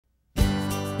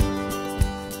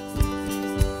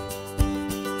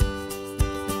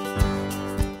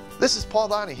This is Paul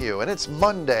Donohue, and it's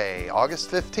Monday, August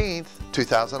 15th,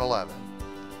 2011.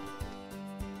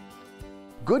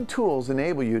 Good tools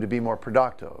enable you to be more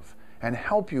productive and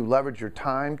help you leverage your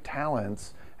time,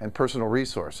 talents, and personal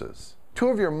resources. Two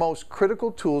of your most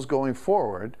critical tools going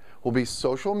forward will be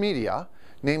social media,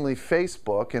 namely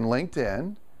Facebook and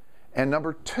LinkedIn, and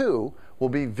number two will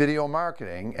be video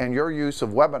marketing and your use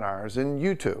of webinars and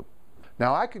YouTube.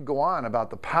 Now, I could go on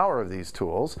about the power of these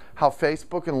tools, how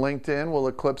Facebook and LinkedIn will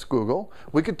eclipse Google.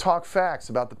 We could talk facts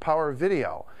about the power of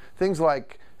video. Things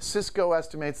like Cisco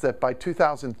estimates that by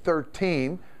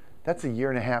 2013, that's a year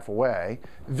and a half away,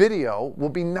 video will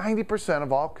be 90%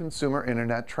 of all consumer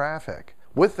internet traffic.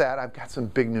 With that, I've got some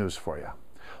big news for you.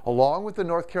 Along with the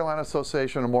North Carolina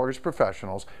Association of Mortgage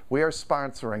Professionals, we are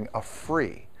sponsoring a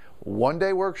free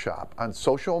one-day workshop on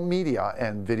social media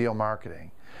and video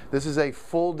marketing. This is a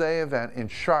full-day event in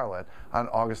Charlotte on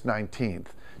August 19th.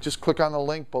 Just click on the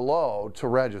link below to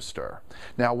register.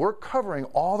 Now, we're covering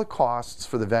all the costs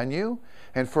for the venue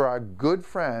and for our good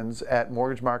friends at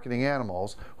Mortgage Marketing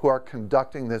Animals who are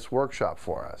conducting this workshop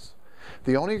for us.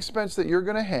 The only expense that you're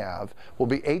going to have will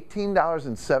be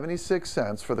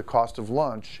 $18.76 for the cost of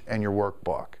lunch and your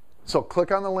workbook. So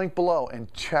click on the link below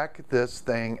and check this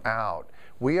thing out.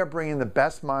 We are bringing the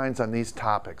best minds on these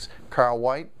topics. Carl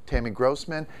White, Tammy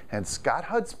Grossman, and Scott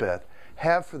Hudspeth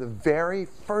have for the very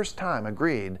first time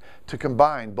agreed to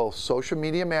combine both social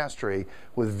media mastery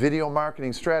with video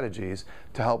marketing strategies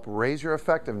to help raise your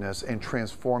effectiveness and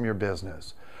transform your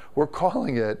business. We're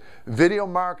calling it Video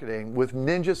Marketing with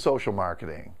Ninja Social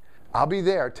Marketing. I'll be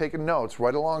there taking notes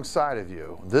right alongside of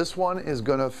you. This one is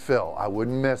gonna fill. I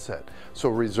wouldn't miss it. So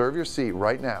reserve your seat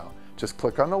right now. Just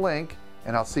click on the link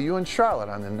and I'll see you in Charlotte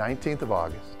on the 19th of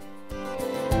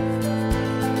August.